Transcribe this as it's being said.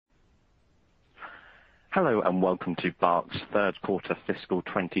Hello, and welcome to BARK's third quarter fiscal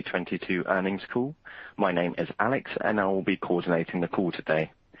 2022 earnings call. My name is Alex, and I will be coordinating the call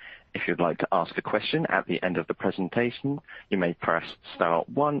today. If you'd like to ask a question at the end of the presentation, you may press star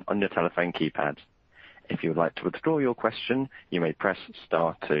one on your telephone keypad. If you would like to withdraw your question, you may press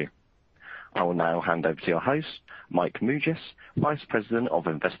star two. I will now hand over to your host, Mike Mougias, Vice President of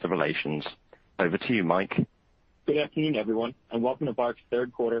Investor Relations. Over to you, Mike. Good afternoon, everyone, and welcome to BARK's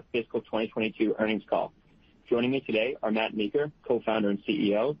third quarter fiscal 2022 earnings call. Joining me today are Matt Meeker, co-founder and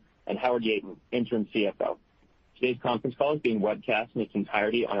CEO, and Howard Yeaton, interim CFO. Today's conference call is being webcast in its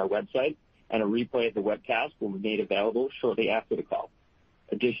entirety on our website, and a replay of the webcast will be made available shortly after the call.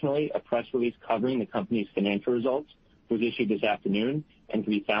 Additionally, a press release covering the company's financial results was issued this afternoon and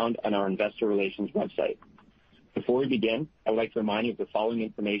can be found on our investor relations website. Before we begin, I would like to remind you of the following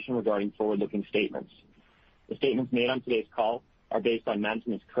information regarding forward-looking statements. The statements made on today's call are based on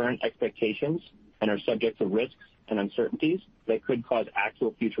management's current expectations and are subject to risks and uncertainties that could cause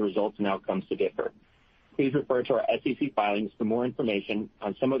actual future results and outcomes to differ. Please refer to our SEC filings for more information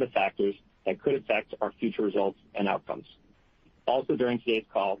on some of the factors that could affect our future results and outcomes. Also, during today's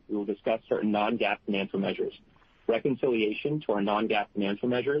call, we will discuss certain non-GAAP financial measures. Reconciliation to our non-GAAP financial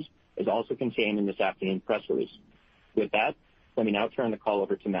measures is also contained in this afternoon's press release. With that, let me now turn the call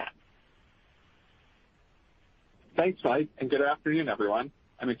over to Matt. Thanks, Mike, and good afternoon, everyone.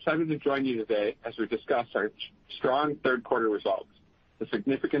 I'm excited to join you today as we discuss our strong third quarter results, the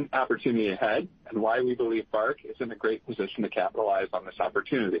significant opportunity ahead, and why we believe BARK is in a great position to capitalize on this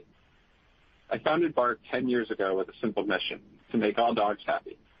opportunity. I founded BARK 10 years ago with a simple mission: to make all dogs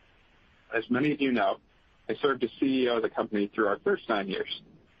happy. As many of you know, I served as CEO of the company through our first 9 years.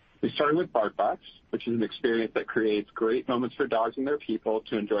 We started with BARKBox, which is an experience that creates great moments for dogs and their people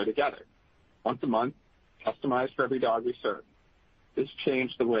to enjoy together. Once a month, customized for every dog we serve. This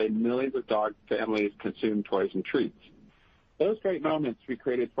changed the way millions of dog families consume toys and treats. Those great moments we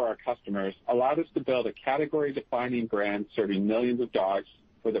created for our customers allowed us to build a category-defining brand serving millions of dogs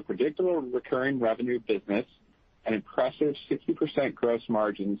with a predictable recurring revenue business and impressive 60% gross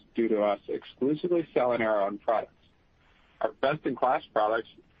margins due to us exclusively selling our own products. Our best-in-class products,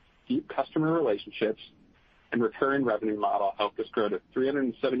 deep customer relationships, and recurring revenue model helped us grow to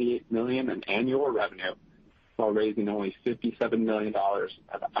 $378 million in annual revenue while raising only $57 million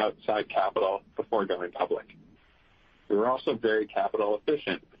of outside capital before going public. We were also very capital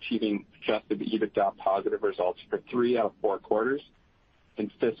efficient, achieving adjusted EBITDA positive results for 3 out of 4 quarters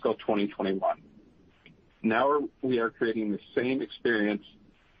in fiscal 2021. Now we are creating the same experience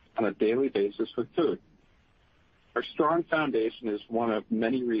on a daily basis with food. Our strong foundation is one of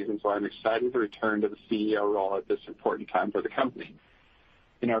many reasons why I'm excited to return to the CEO role at this important time for the company.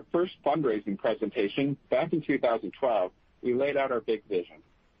 In our first fundraising presentation back in 2012, we laid out our big vision.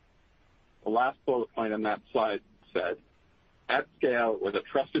 The last bullet point on that slide said, "At scale with a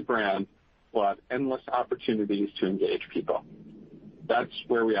trusted brand, we'll have endless opportunities to engage people." That's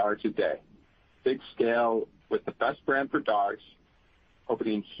where we are today. Big scale with the best brand for dogs,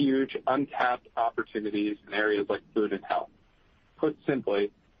 opening huge untapped opportunities in areas like food and health. Put simply,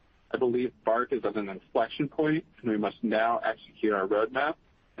 I believe BARK is at an inflection point, and we must now execute our roadmap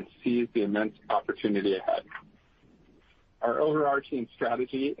and seize the immense opportunity ahead. Our overarching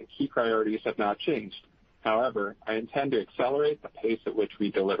strategy and key priorities have not changed. However, I intend to accelerate the pace at which we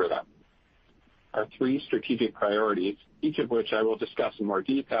deliver them. Our 3 strategic priorities, each of which I will discuss in more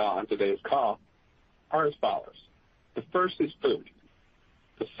detail on today's call, are as follows. The first is food.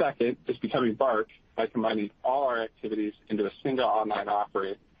 The second is becoming BARK by combining all our activities into a single online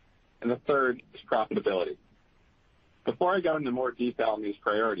offering. And the third is profitability. Before I go into more detail on these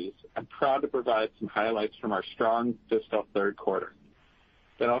priorities, I'm proud to provide some highlights from our strong fiscal third quarter.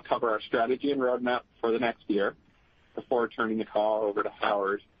 Then I'll cover our strategy and roadmap for the next year before turning the call over to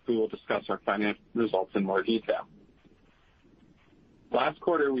Howard, who will discuss our financial results in more detail. Last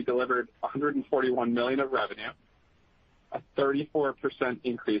quarter, we delivered $141 million of revenue, a 34%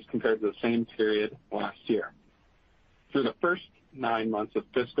 increase compared to the same period last year. Through the first 9 months of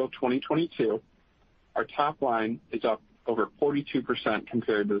fiscal 2022, our top line is up over 42%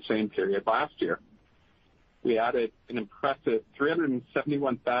 compared to the same period last year. We added an impressive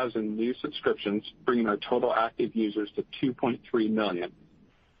 371,000 new subscriptions, bringing our total active users to 2.3 million,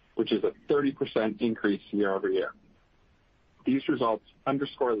 which is a 30% increase year over year. These results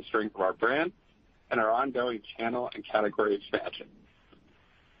underscore the strength of our brand and our ongoing channel and category expansion.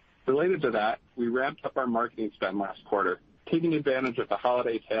 Related to that, we ramped up our marketing spend last quarter, taking advantage of the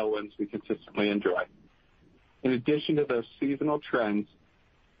holiday tailwinds we consistently enjoy. In addition to those seasonal trends,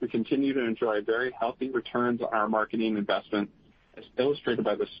 we continue to enjoy very healthy returns on our marketing investment as illustrated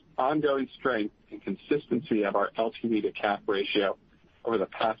by the ongoing strength and consistency of our LTV to CAC ratio over the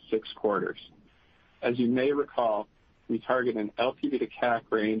past 6 quarters. As you may recall, we target an LTV to CAC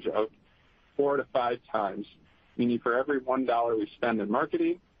range of 4 to 5 times, meaning for every $1 we spend in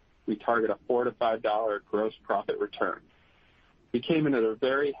marketing, we target a $4 to $5 gross profit return. We came in at a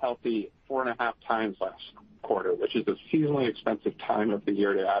very healthy 4.5 times last quarter, which is a seasonally expensive time of the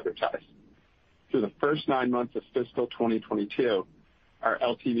year to advertise. Through the first 9 months of fiscal 2022, our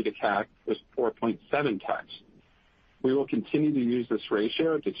LTV to CAC was 4.7 times. We will continue to use this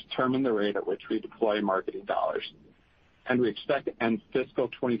ratio to determine the rate at which we deploy marketing dollars, and we expect to end fiscal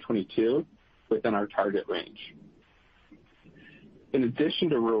 2022 within our target range. In addition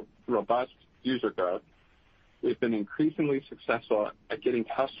to robust user growth, we've been increasingly successful at getting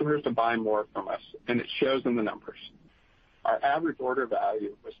customers to buy more from us, and it shows in the numbers. Our average order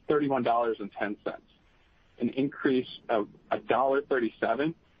value was $31.10, an increase of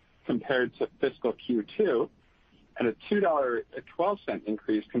 $1.37 compared to fiscal Q2, and a $2.12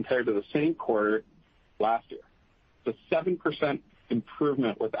 increase compared to the same quarter last year. It's a 7%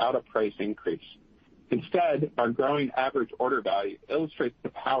 improvement without a price increase. Instead, our growing average order value illustrates the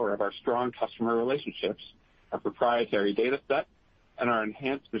power of our strong customer relationships, our proprietary data set, and our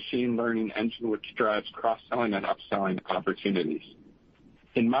enhanced machine learning engine, which drives cross-selling and upselling opportunities.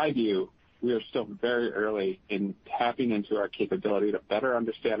 In my view, we are still very early in tapping into our capability to better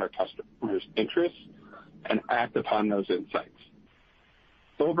understand our customers' interests and act upon those insights.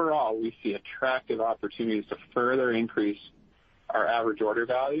 Overall, we see attractive opportunities to further increase our average order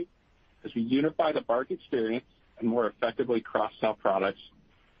value as we unify the BARK experience and more effectively cross-sell products,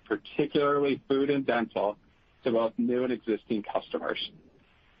 particularly food and dental, to both new and existing customers.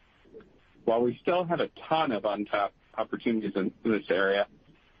 While we still have a ton of untapped opportunities in this area,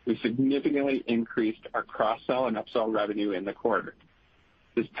 we significantly increased our cross-sell and upsell revenue in the quarter.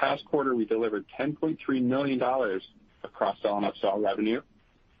 This past quarter, we delivered $10.3 million of cross-sell and upsell revenue,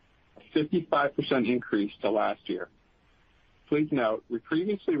 a 55% increase to last year. Please note, we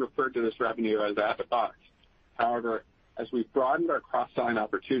previously referred to this revenue as at the box. However, as we've broadened our cross-selling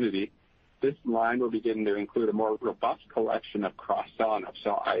opportunity, this line will begin to include a more robust collection of cross-sell and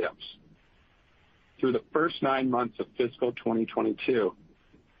upsell items. Through the first 9 months of fiscal 2022,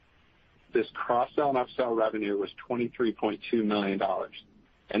 this cross-sell and upsell revenue was $23.2 million,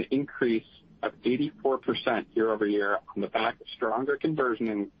 an increase of 84% year over year on the back of stronger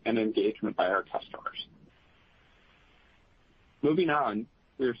conversion and engagement by our customers. Moving on,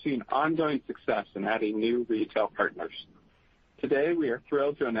 we are seeing ongoing success in adding new retail partners. Today, we are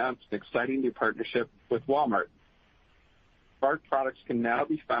thrilled to announce an exciting new partnership with Walmart. BARK products can now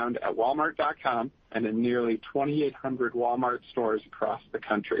be found at walmart.com and in nearly 2,800 Walmart stores across the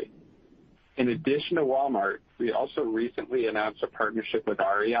country. In addition to Walmart, we also recently announced a partnership with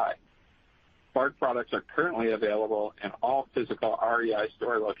REI. BARK products are currently available in all physical REI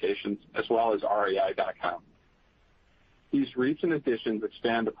store locations as well as rei.com. These recent additions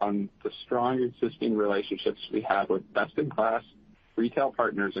expand upon the strong existing relationships we have with best-in-class retail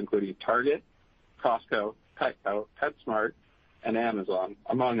partners, including Target, Costco, Petco, PetSmart, and Amazon,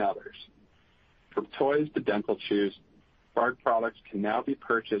 among others. From toys to dental chews, BARK products can now be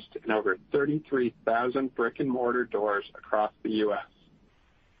purchased in over 33,000 brick-and-mortar doors across the U.S.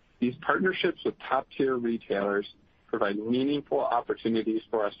 These partnerships with top-tier retailers provide meaningful opportunities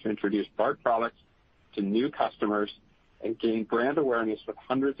for us to introduce BARK products to new customers and gain brand awareness with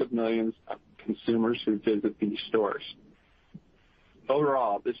hundreds of millions of consumers who visit these stores.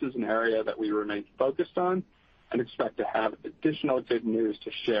 Overall, this is an area that we remain focused on and expect to have additional good news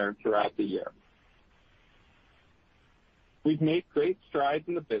to share throughout the year. We've made great strides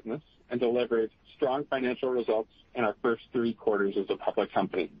in the business and delivered strong financial results in our first 3 quarters as a public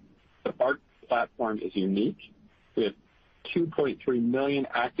company. The BARK platform is unique. We have 2.3 million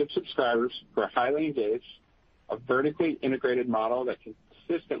active subscribers who are highly engaged, a vertically integrated model that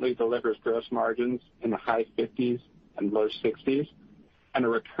consistently delivers gross margins in the high 50s and low 60s, and a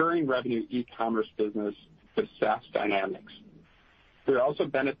recurring revenue e-commerce business with SaaS dynamics. We're also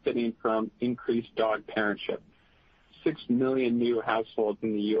benefiting from increased dog parentship. 6 million new households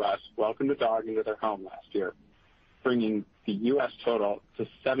in the U.S. welcomed a dog into their home last year, bringing the U.S. total to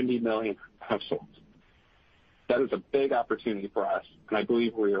 70 million households. That is a big opportunity for us, and I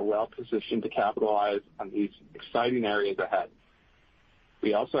believe we are well positioned to capitalize on these exciting areas ahead.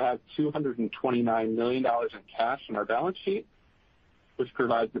 We also have $229 million in cash on our balance sheet, which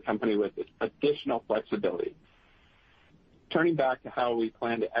provides the company with additional flexibility. Turning back to how we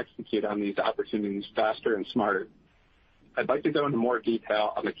plan to execute on these opportunities faster and smarter, I'd like to go into more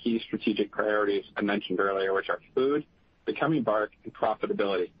detail on the key strategic priorities I mentioned earlier, which are food, Becoming Bark, and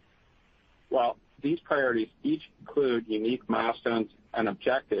profitability. While these priorities each include unique milestones and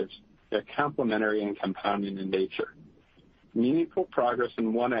objectives, they're complementary and compounding in nature. Meaningful progress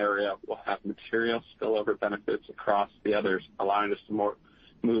in one area will have material spillover benefits across the others, allowing us to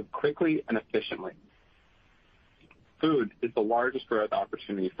move quickly and efficiently. Food is the largest growth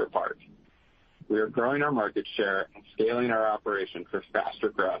opportunity for Bark. We are growing our market share and scaling our operation for faster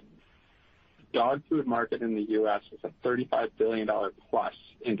growth. The dog food market in the U.S. is a $35 billion plus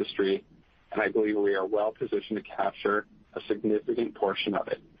industry, and I believe we are well positioned to capture a significant portion of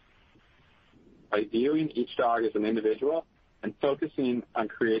it. By viewing each dog as an individual and focusing on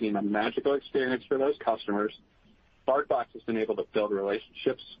creating a magical experience for those customers, BarkBox has been able to build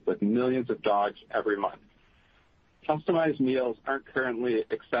relationships with millions of dogs every month. Customized meals aren't currently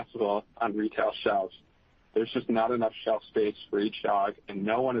accessible on retail shelves. There's just not enough shelf space for each dog, and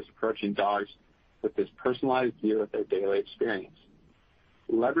no one is approaching dogs with this personalized view of their daily experience.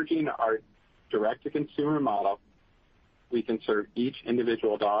 Leveraging our direct-to-consumer model, we can serve each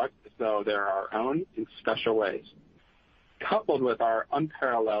individual dog as though they're our own in special ways. Coupled with our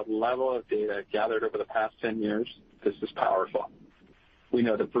unparalleled level of data gathered over the past 10 years, this is powerful. We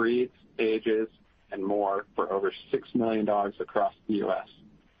know the breeds, ages, and more for over 6 million dogs across the U.S.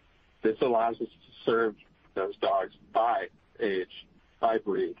 This allows us to serve those dogs by age, by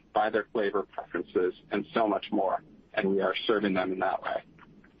breed, by their flavor preferences, and so much more, and we are serving them in that way.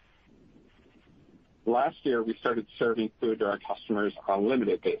 Last year, we started serving food to our customers on a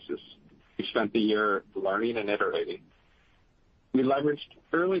limited basis. We spent the year learning and iterating. We leveraged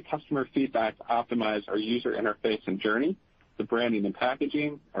early customer feedback to optimize our user interface and journey, the branding and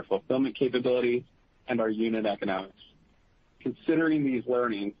packaging, our fulfillment capabilities, and our unit economics. Considering these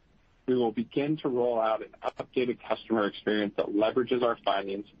learnings, we will begin to roll out an updated customer experience that leverages our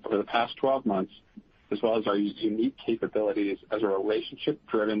findings over the past 12 months, as well as our unique capabilities as a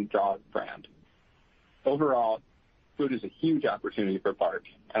relationship-driven dog brand. Overall, food is a huge opportunity for Bark,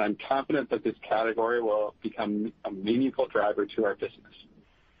 and I'm confident that this category will become a meaningful driver to our business.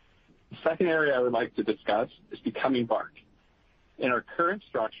 The second area I would like to discuss is Becoming Bark. In our current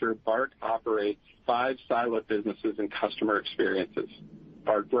structure, Bark operates 5 siloed businesses and customer experiences: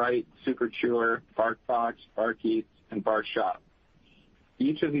 Bark Bright, Super Chewer, BarkBox, Bark Eats, and Bark Shop.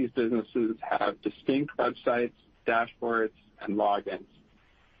 Each of these businesses have distinct websites, dashboards, and logins.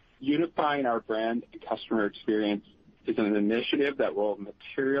 Unifying our brand and customer experience is an initiative that will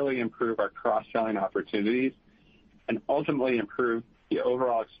materially improve our cross-selling opportunities and ultimately improve the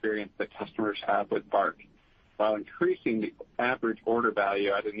overall experience that customers have with Bark, while increasing the average order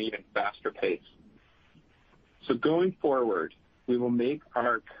value at an even faster pace. So going forward, we will make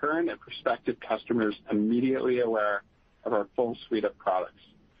our current and prospective customers immediately aware of our full suite of products.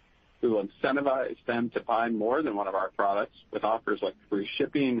 We will incentivize them to buy more than one of our products with offers like free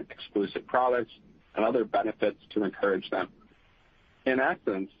shipping, exclusive products, and other benefits to encourage them. In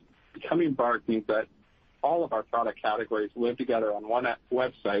essence, Becoming Bark means that all of our product categories live together on one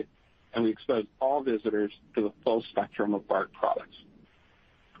website, and we expose all visitors to the full spectrum of Bark products.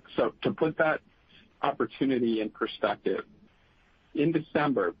 So to put that opportunity in perspective, in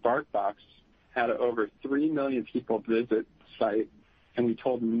December, BarkBox had over 3 million people visit the site, and we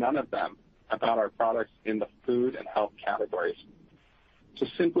told none of them about our products in the food and health categories. So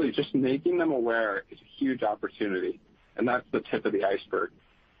simply just making them aware is a huge opportunity, and that's the tip of the iceberg.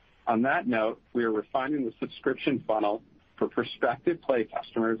 On that note, we are refining the subscription funnel for prospective Play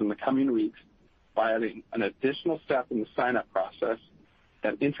customers in the coming weeks by adding an additional step in the sign-up process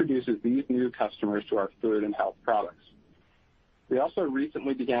that introduces these new customers to our food and health products. We also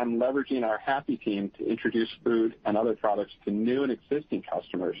recently began leveraging our Happy Team to introduce food and other products to new and existing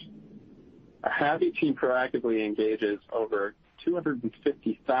customers. Our Happy Team proactively engages over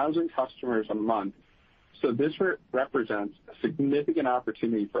 250,000 customers a month, so this represents a significant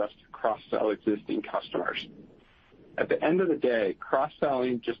opportunity for us to cross-sell existing customers. At the end of the day,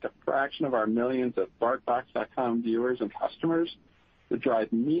 cross-selling just a fraction of our millions of BarkBox.com viewers and customers would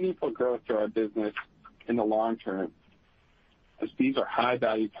drive meaningful growth to our business in the long term, as these are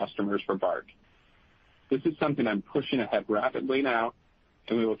high-value customers for Bark. This is something I'm pushing ahead rapidly now,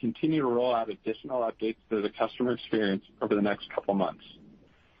 and we will continue to roll out additional updates to the customer experience over the next couple months.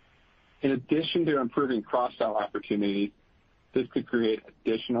 In addition to improving cross-sell opportunities, this could create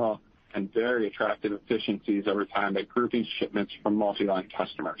additional and very attractive efficiencies over time by grouping shipments from multi-line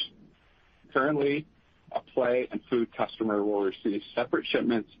customers. Currently, a Play and food customer will receive separate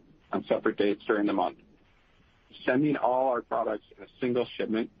shipments on separate dates during the month. Sending all our products in a single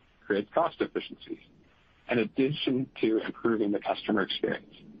shipment creates cost efficiencies, in addition to improving the customer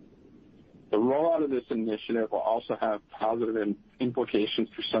experience. The rollout of this initiative will also have positive implications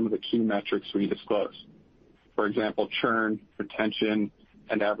for some of the key metrics we disclose. For example, churn, retention,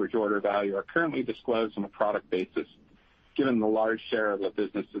 and average order value are currently disclosed on a product basis, given the large share of the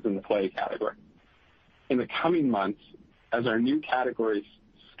business is in the play category. In the coming months, as our new categories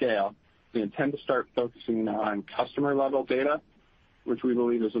scale, we intend to start focusing on customer-level data, which we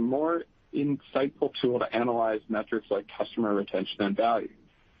believe is a more insightful tool to analyze metrics like customer retention and value.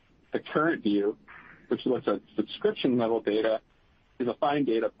 The current view, which looks at subscription-level data, is a fine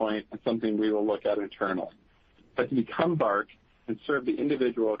data point and something we will look at internally. But to become BARK and serve the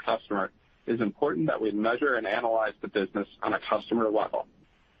individual customer, it is important that we measure and analyze the business on a customer level.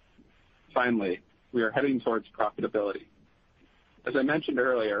 Finally, we are heading towards profitability. As I mentioned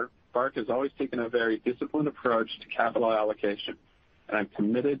earlier, BARK has always taken a very disciplined approach to capital allocation, and I'm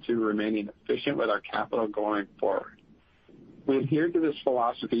committed to remaining efficient with our capital going forward. We adhered to this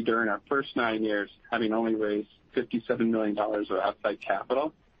philosophy during our first 9 years, having only raised $57 million of outside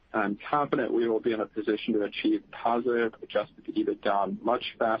capital, and I'm confident we will be in a position to achieve positive adjusted EBITDA much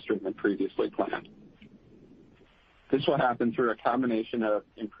faster than previously planned. This will happen through a combination of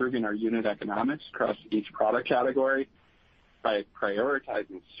improving our unit economics across each product category, by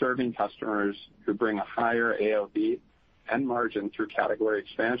prioritizing serving customers who bring a higher AOV and margin through category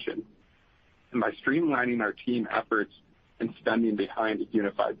expansion, and by streamlining our team efforts and spending behind a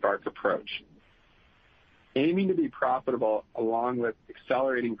unified BARK approach. Aiming to be profitable along with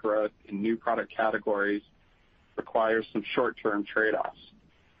accelerating growth in new product categories requires some short-term trade-offs.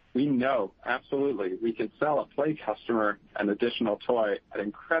 We know, absolutely, we can sell a play customer an additional toy at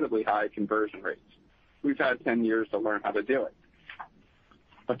incredibly high conversion rates. We've had 10 years to learn how to do it.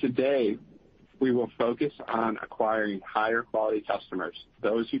 But today, we will focus on acquiring higher quality customers,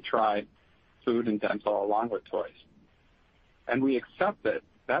 those who try food and dental along with toys. And we accept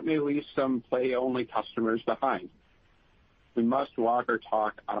that may leave some play-only customers behind. We must walk our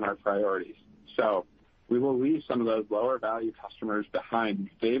talk on our priorities. So we will leave some of those lower value customers behind in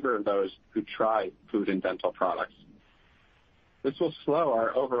favor of those who try food and dental products. This will slow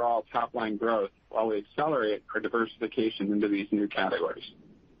our overall top-line growth while we accelerate our diversification into these new categories.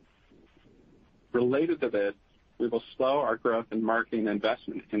 Related to this, we will slow our growth in marketing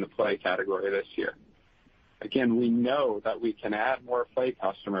investment in the play category this year. Again, we know that we can add more play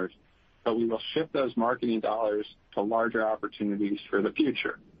customers, but we will shift those marketing dollars to larger opportunities for the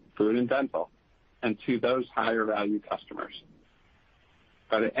future, food and dental, and to those higher value customers.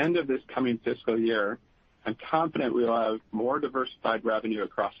 By the end of this coming fiscal year, I'm confident we will have more diversified revenue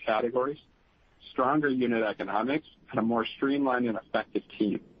across categories, stronger unit economics, and a more streamlined and effective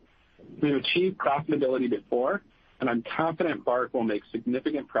team. We've achieved profitability before, and I'm confident BARK will make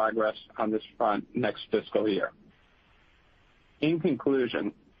significant progress on this front next fiscal year. In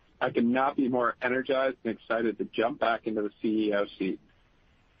conclusion, I could not be more energized and excited to jump back into the CEO seat.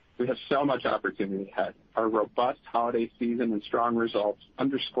 We have so much opportunity ahead. Our robust holiday season and strong results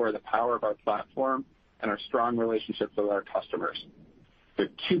underscore the power of our platform and our strong relationships with our customers. We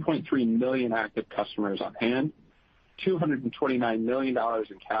have 2.3 million active customers on hand, $229 million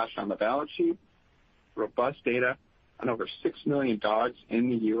in cash on the balance sheet, robust data on over 6 million dogs in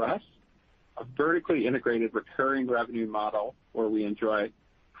the U.S., a vertically integrated recurring revenue model where we enjoy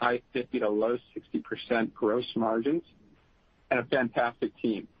high 50 to low 60% gross margins, and a fantastic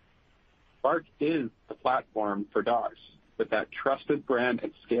team. BARK is the platform for dogs with that trusted brand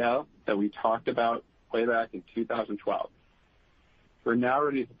and scale that we talked about way back in 2012. We're now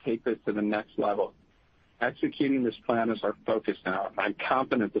ready to take this to the next level. Executing this plan is our focus now, and I'm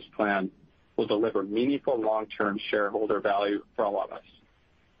confident this plan will deliver meaningful long-term shareholder value for all of us.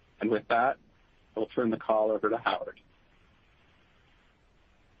 And with that, I'll turn the call over to Howard.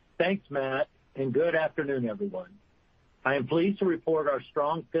 Thanks, Matt, and good afternoon, everyone. I am pleased to report our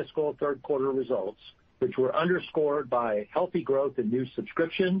strong fiscal third quarter results, which were underscored by healthy growth in new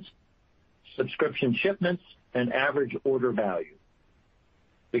subscriptions, subscription shipments, and average order value.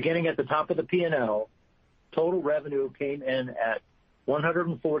 Beginning at the top of the P&L, total revenue came in at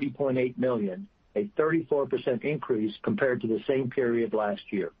 $140.8 million, a 34% increase compared to the same period last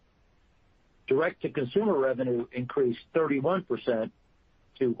year. Direct-to-consumer revenue increased 31%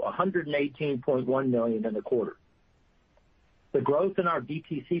 to $118.1 million in the quarter. The growth in our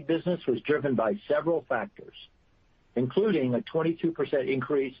DTC business was driven by several factors, including a 22%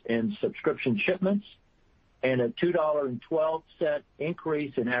 increase in subscription shipments and a $2.12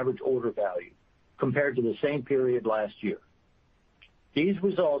 increase in average order value compared to the same period last year. These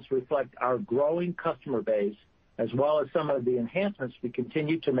results reflect our growing customer base as well as some of the enhancements we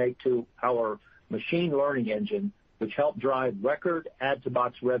continue to make to our machine learning engine which helped drive record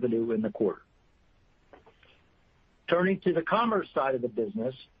Add-to-Box revenue in the quarter. Turning to the commerce side of the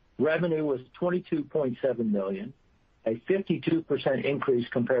business, revenue was $22.7 million, a 52% increase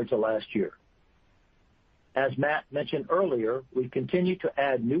compared to last year. As Matt mentioned earlier, we continue to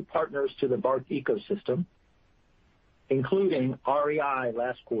add new partners to the BARK ecosystem, including REI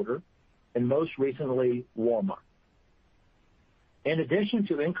last quarter and most recently Walmart. In addition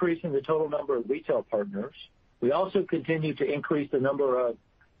to increasing the total number of retail partners, we also continue to increase the number of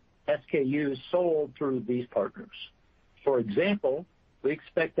SKUs sold through these partners. For example, we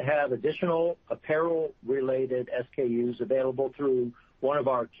expect to have additional apparel-related SKUs available through one of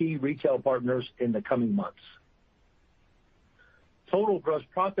our key retail partners in the coming months. Total gross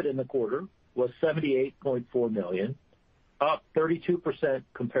profit in the quarter was $78.4 million, up 32%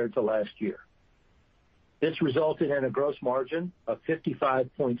 compared to last year. This resulted in a gross margin of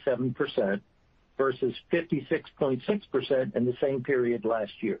 55.7% versus 56.6% in the same period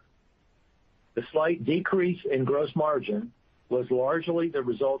last year. The slight decrease in gross margin was largely the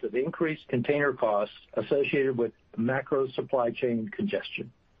result of increased container costs associated with macro supply chain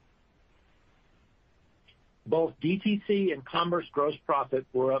congestion. Both DTC and commerce gross profit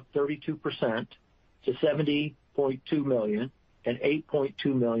were up 32% to $70.2 million and $8.2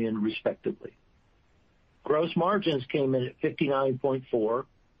 million respectively. Gross margins came in at 59.4%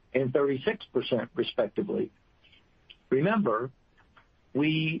 and 36% respectively. Remember,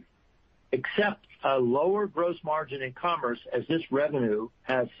 we accept a lower gross margin in commerce as this revenue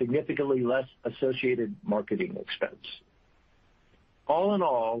has significantly less associated marketing expense. All in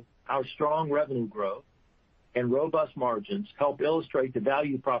all, our strong revenue growth and robust margins help illustrate the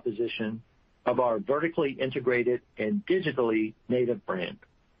value proposition of our vertically integrated and digitally native brand.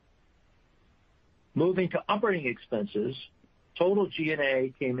 Moving to operating expenses, total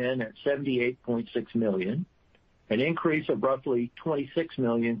G&A came in at $78.6 million, an increase of roughly $26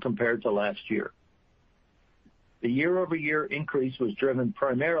 million compared to last year. The year-over-year increase was driven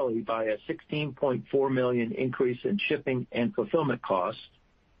primarily by a $16.4 million increase in shipping and fulfillment costs,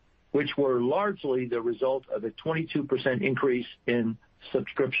 which were largely the result of a 22% increase in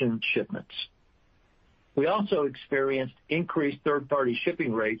subscription shipments. We also experienced increased third-party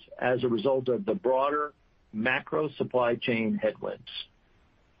shipping rates as a result of the broader macro supply chain headwinds.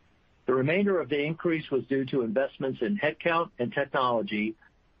 The remainder of the increase was due to investments in headcount and technology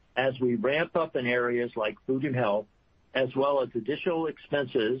as we ramp up in areas like food and health, as well as additional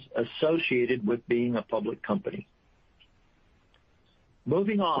expenses associated with being a public company.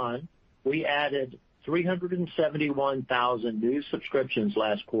 Moving on, we added 371,000 new subscriptions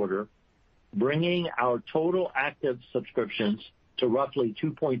last quarter, bringing our total active subscriptions to roughly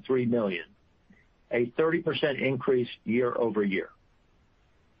 2.3 million, a 30% increase year-over-year.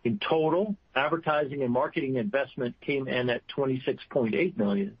 In total, advertising and marketing investment came in at $26.8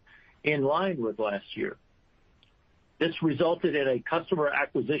 million, in line with last year. This resulted in a customer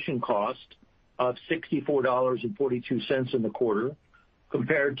acquisition cost of $64.42 in the quarter,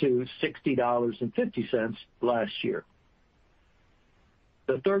 compared to $60.50 last year.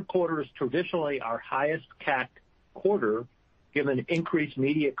 The third quarter is traditionally our highest CAC quarter, given increased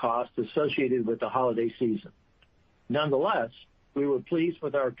media costs associated with the holiday season. Nonetheless, we were pleased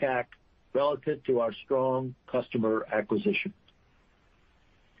with our CAC relative to our strong customer acquisition.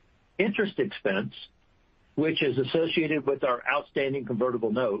 Interest expense, which is associated with our outstanding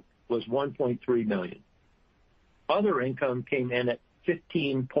convertible note, was $1.3 million. Other income came in at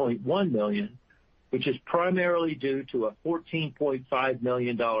 $15.1 million, which is primarily due to a $14.5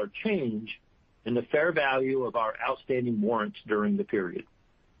 million change in the fair value of our outstanding warrants during the period.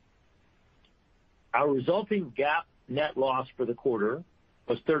 Our resulting GAAP net loss for the quarter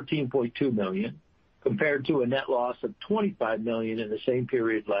was $13.2 million, compared to a net loss of $25 million in the same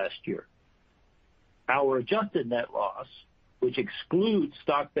period last year. Our adjusted net loss, which excludes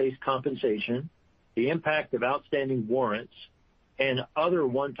stock-based compensation, the impact of outstanding warrants, and other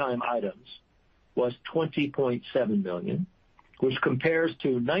one-time items, was $20.7 million, which compares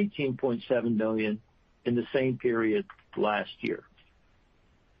to $19.7 million in the same period last year.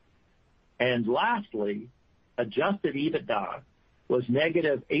 And lastly, adjusted EBITDA was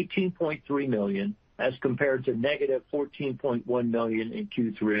negative $18.3 million as compared to negative $14.1 million in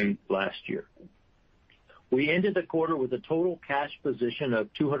Q3 last year. We ended the quarter with a total cash position of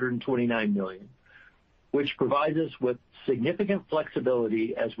 $229 million, which provides us with significant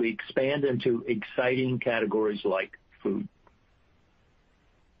flexibility as we expand into exciting categories like food.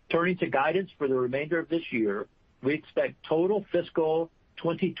 Turning to guidance for the remainder of this year, we expect total fiscal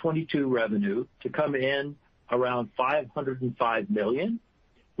 2022 revenue to come in around $505 million,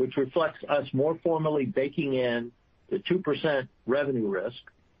 which reflects us more formally baking in the 2% revenue risk,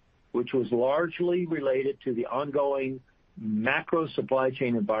 which was largely related to the ongoing macro supply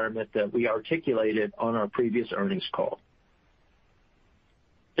chain environment that we articulated on our previous earnings call.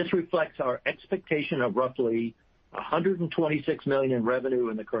 This reflects our expectation of roughly $126 million in revenue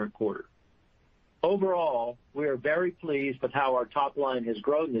in the current quarter. Overall, we are very pleased with how our top line has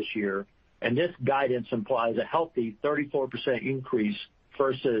grown this year, and this guidance implies a healthy 34% increase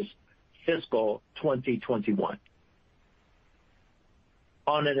versus fiscal 2021.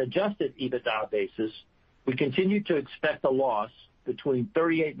 On an adjusted EBITDA basis, we continue to expect a loss between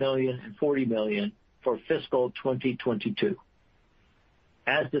 $38 million and $40 million for fiscal 2022.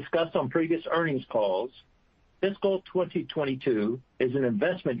 As discussed on previous earnings calls, fiscal 2022 is an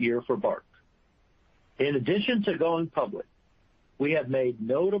investment year for BARK. In addition to going public, we have made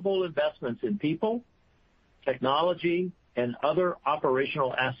notable investments in people, technology, and other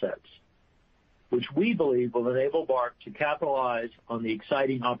operational assets, which we believe will enable BARK to capitalize on the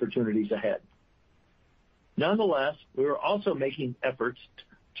exciting opportunities ahead. Nonetheless, we are also making efforts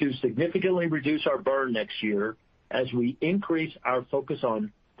to significantly reduce our burn next year as we increase our focus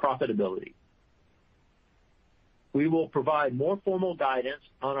on profitability. We will provide more formal guidance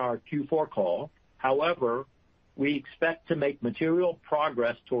on our Q4 call. However, we expect to make material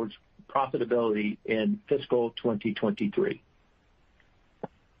progress towards profitability in fiscal 2023.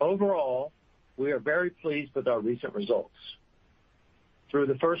 Overall, we are very pleased with our recent results. Through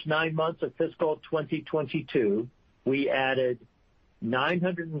the first 9 months of fiscal 2022, we added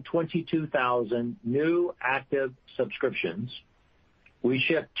 922,000 new active subscriptions. We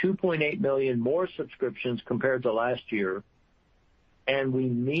shipped 2.8 million more subscriptions compared to last year, and we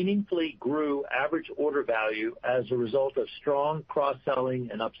meaningfully grew average order value as a result of strong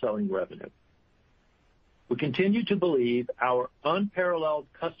cross-selling and upselling revenue. We continue to believe our unparalleled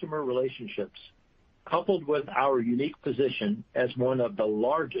customer relationships, coupled with our unique position as one of the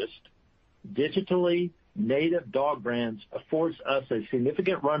largest digitally native dog brands, affords us a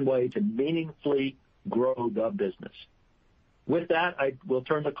significant runway to meaningfully grow the business. With that, I will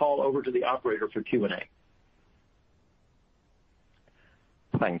turn the call over to the operator for Q&A.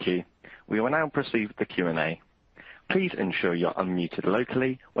 Thank you. We will now proceed with the Q&A. Please ensure you're unmuted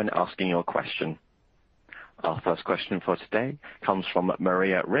locally when asking your question. Our first question for today comes from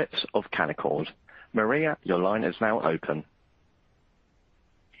Maria Ripps of Canaccord. Maria, your line is now open.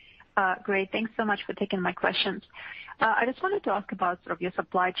 Great. Thanks so much for taking my questions. I just wanted to ask about sort of your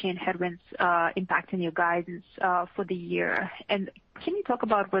supply chain headwinds impacting your guidance for the year. Can you talk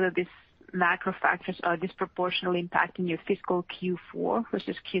about whether these macro factors are disproportionately impacting your fiscal Q4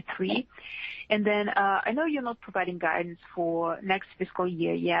 versus Q3? I know you're not providing guidance for next fiscal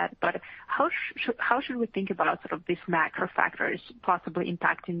year yet, but how should we think about sort of these macro factors possibly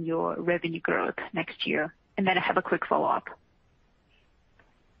impacting your revenue growth next year? I have a quick follow-up.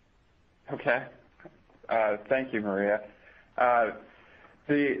 Okay. Thank you, Maria. As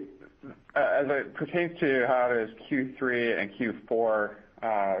it pertains to how does Q3 and Q4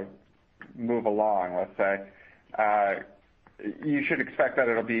 move along, let's say, you should expect that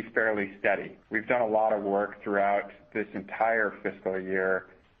it'll be fairly steady. We've done a lot of work throughout this entire fiscal year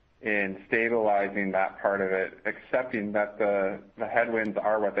in stabilizing that part of it, accepting that the headwinds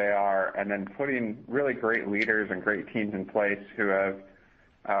are what they are, and then putting really great leaders and great teams in place who have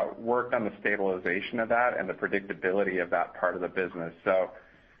worked on the stabilization of that and the predictability of that part of the business.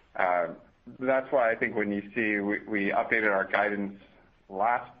 That's why I think when you see we updated our guidance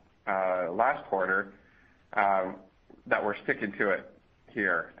last quarter, that we're sticking to it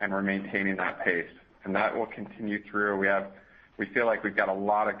here and we're maintaining that pace, and that will continue through. We feel like we've got a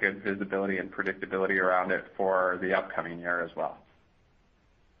lot of good visibility and predictability around it for the upcoming year as well.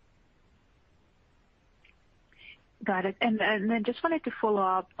 Got it. Then just wanted to follow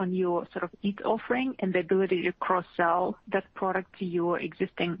up on your sort of Eats offering and the ability to cross-sell that product to your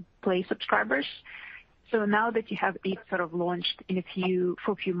existing Play subscribers. Now that you have Eats sort of launched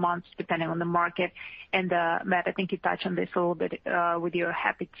for a few months, depending on the market, and Matt, I think you touched on this a little bit with your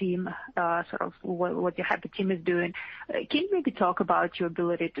Happy Team, sort of what your Happy Team is doing. Can you maybe talk about your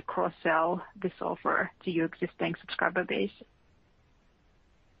ability to cross-sell this offer to your existing subscriber base?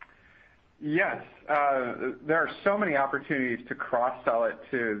 Yes. There are so many opportunities to cross-sell it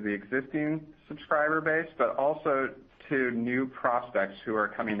to the existing subscriber base, but also to new prospects who are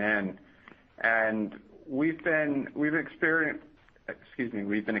coming in. We've been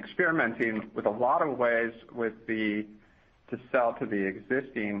experimenting with a lot of ways to sell to the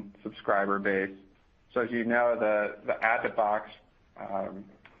existing subscriber base. As you know, the Add-to-Box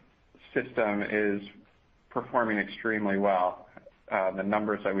system is performing extremely well. The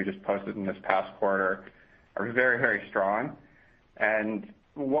numbers that we just posted in this past quarter are very, very strong. And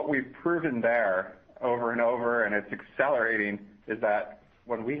what we've proven there over and over, and it's accelerating, is that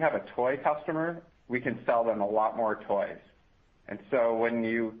when we have a toy customer, we can sell them a lot more toys. And so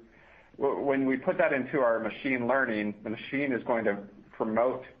when we put that into our machine learning, the machine is going to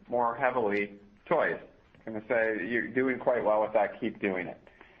promote more heavily toys. It's going to say, you're doing quite well with that, keep doing it.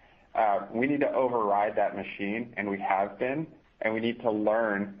 We need to override that machine, and we have been, and we need to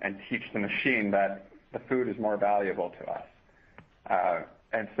learn and teach the machine that the food is more valuable to us.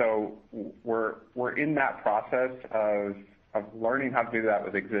 And so we're in that process of learning how to do that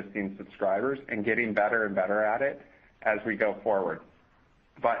with existing subscribers and getting better and better at it as we go forward.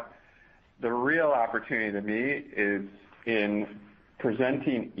 But the real opportunity to me is in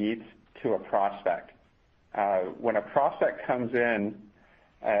presenting Eats to a prospect. When a prospect comes in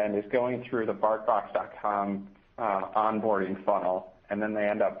and is going through the BarkBox.com onboarding funnel, and then they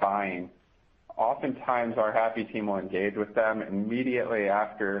end up buying, oftentimes our Happy Team will engage with them immediately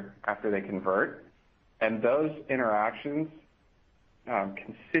after they convert. And those interactions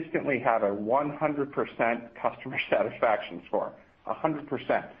consistently have a 100% customer satisfaction score,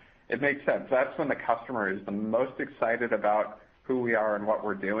 100%. It makes sense. That's when the customer is the most excited about who we are and what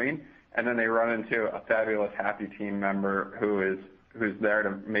we're doing, and then they run into a fabulous Happy Team member who's there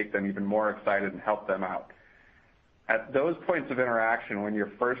to make them even more excited and help them out. At those points of interaction, when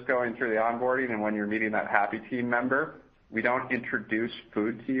you're first going through the onboarding and when you're meeting that Happy Team member, we don't introduce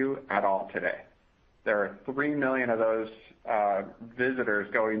food to you at all today. There are 3 million of those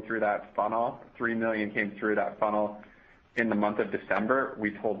visitors going through that funnel. 3 million came through that funnel in the month of December.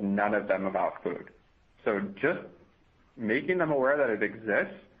 We told none of them about food. So just making them aware that it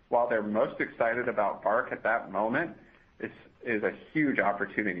exists while they're most excited about Bark at that moment is a huge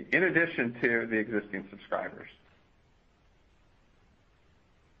opportunity, in addition to the existing subscribers.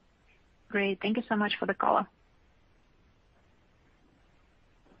 Great. Thank you so much for the call.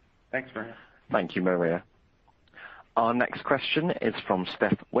 Thanks, Maria. Thank you, Maria. Our next question is from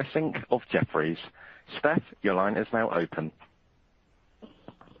Steph Wissink of Jefferies. Steph, your line is now open.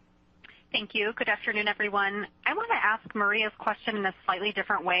 Thank you. Good afternoon, everyone. I want to ask Maria's question in a slightly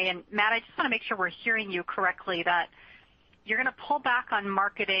different way. And Matt, I just want to make sure we're hearing you correctly, that you're going to pull back on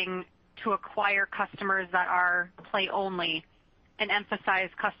marketing to acquire customers that are Play only and emphasize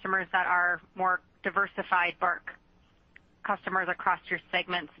customers that are more diversified Bark customers across your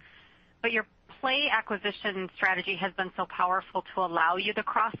segments. But your Play acquisition strategy has been so powerful to allow you to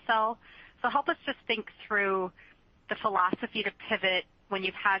cross-sell. So help us just think through the philosophy to pivot when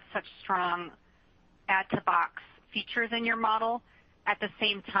you've had such strong add-to-box features in your model at the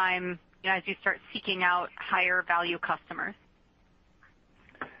same time, as you start seeking out higher value customers.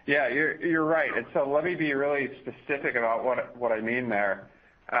 Yeah, you're right. And so let me be really specific about what I mean there.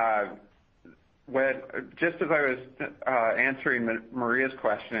 Just as I was answering Maria's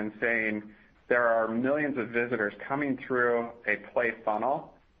question and saying there are millions of visitors coming through a Play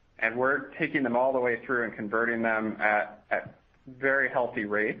funnel, and we're taking them all the way through and converting them at very healthy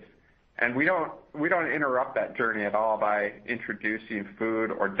rates. And we don't interrupt that journey at all by introducing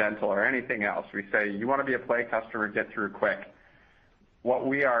food or dental or anything else. We say, you want to be a Play customer, get through quick. What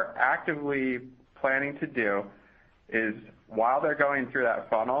we are actively planning to do is, while they're going through that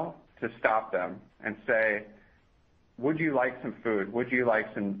funnel, to stop them and say, would you like some food? Would you like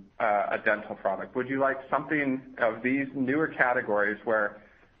a dental product? Would you like something of these newer categories where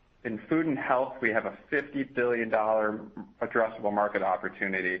in food and health we have a $50 billion addressable market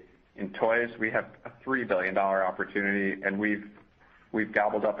opportunity. In toys we have a $3 billion opportunity, and we've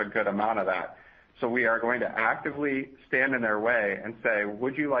gobbled up a good amount of that. So we are going to actively stand in their way and say,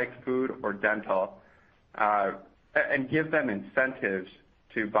 would you like food or dental? And give them incentives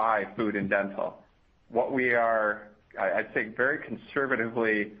to buy food and dental. What we are, I'd say, very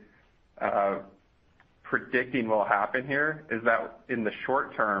conservatively predicting will happen here is that in the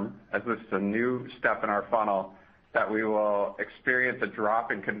short term, as this is a new step in our funnel, that we will experience a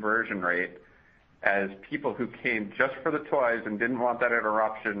drop in conversion rate as people who came just for the toys and didn't want that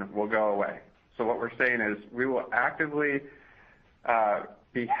interruption will go away. So what we're saying is we will actively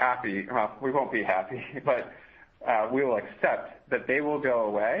be happy. Well, we won't be happy, but we will accept that they will go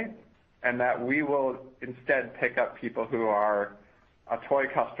away and that we will instead pick up people who are a toy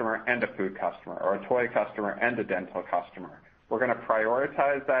customer and a food customer, or a toy customer and a dental customer. We're going to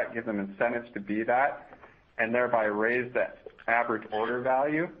prioritize that, give them incentives to be that, and thereby raise that average order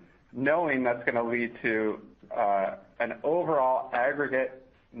value, knowing that's going to lead to an overall aggregate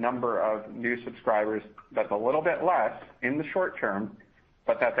number of new subscribers that's a little bit less in the short term,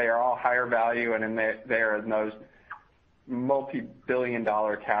 but that they are all higher value and they are in those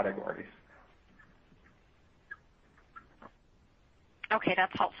multi-billion-dollar categories. Okay,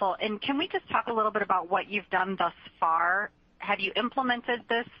 that's helpful. And can we just talk a little bit about what you've done thus far? Have you implemented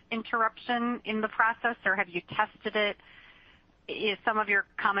this interruption in the process, or have you tested it? Is some of your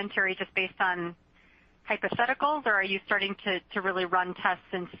commentary just based on hypotheticals, or are you starting to really run tests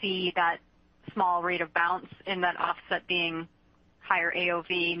and see that small rate of bounce and that offset being higher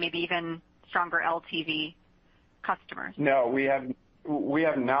AOV, maybe even stronger LTV customers? No, we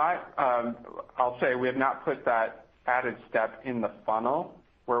have not. I'll say we have not put that added step in the funnel.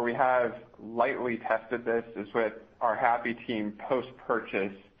 Where we have lightly tested this is with our Happy team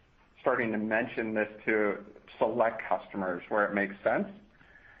post-purchase, starting to mention this to select customers where it makes sense.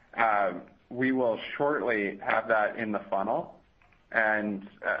 We will shortly have that in the funnel, and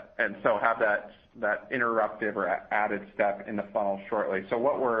so have that interruptive or added step in the funnel shortly. So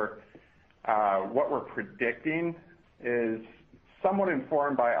what we're predicting is somewhat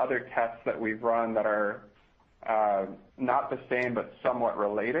informed by other tests that we've run that are not the same but somewhat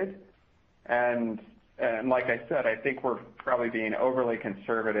related. And like I said, I think we're probably being overly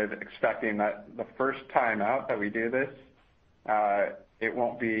conservative, expecting that the first time out that we do this, it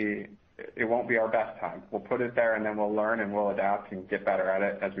won't be our best time. We'll put it there and then we'll learn and we'll adapt and get better at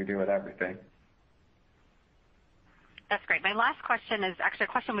it as we do with everything. That's great. My last question is actually a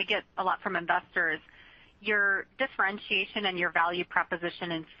question we get a lot from investors. Your differentiation and your value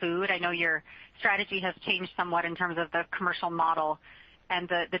proposition in food. I know your strategy has changed somewhat in terms of the commercial model and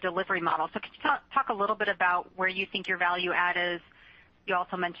the delivery model. So could you talk a little bit about where you think your value add is? You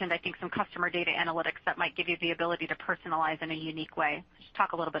also mentioned, I think, some customer data analytics that might give you the ability to personalize in a unique way. Just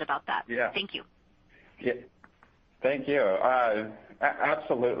talk a little bit about that. Yeah. Thank you. Yeah. Thank you.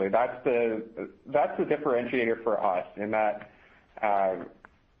 Absolutely. That's the differentiator for us in that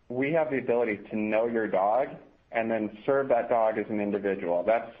we have the ability to know your dog and then serve that dog as an individual.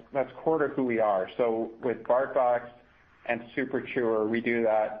 That's core to who we are. So with BarkBox and Super Chewer, we do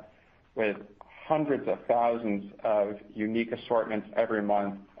that with hundreds of thousands of unique assortments every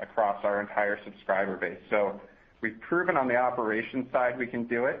month across our entire subscriber base. So we've proven on the operations side we can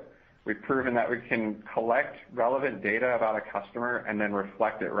do it. We've proven that we can collect relevant data about a customer and then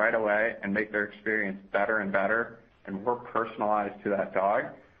reflect it right away and make their experience better and better and more personalized to that dog.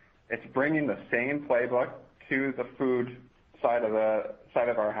 It's bringing the same playbook to the food side of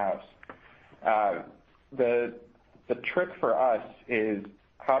our house. The trick for us is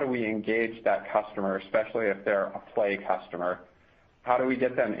how do we engage that customer, especially if they're a play customer? How do we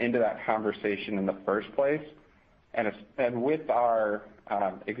get them into that conversation in the first place? And with our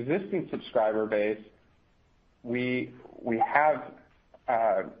existing subscriber base, we have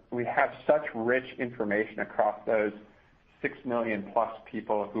such rich information across those 6 million plus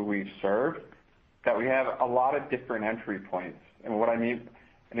people who we've served that we have a lot of different entry points. And what I mean,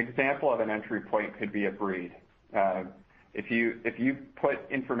 an example of an entry point could be a breed. If you put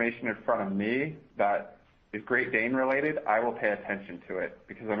information in front of me that is Great Dane related, I will pay attention to it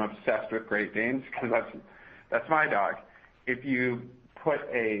because I'm obsessed with Great Danes because that's my dog. If you put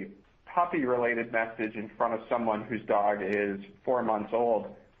a puppy related message in front of someone whose dog is 4 months old,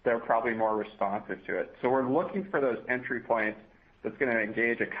 they're probably more responsive to it. So we're looking for those entry points that's going to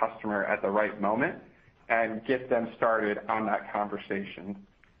engage a customer at the right moment and get them started on that conversation.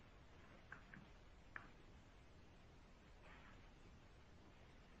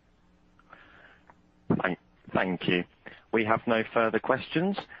 Thank you. We have no further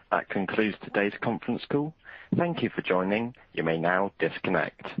questions. That concludes today's conference call. Thank you for joining. You may now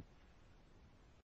disconnect.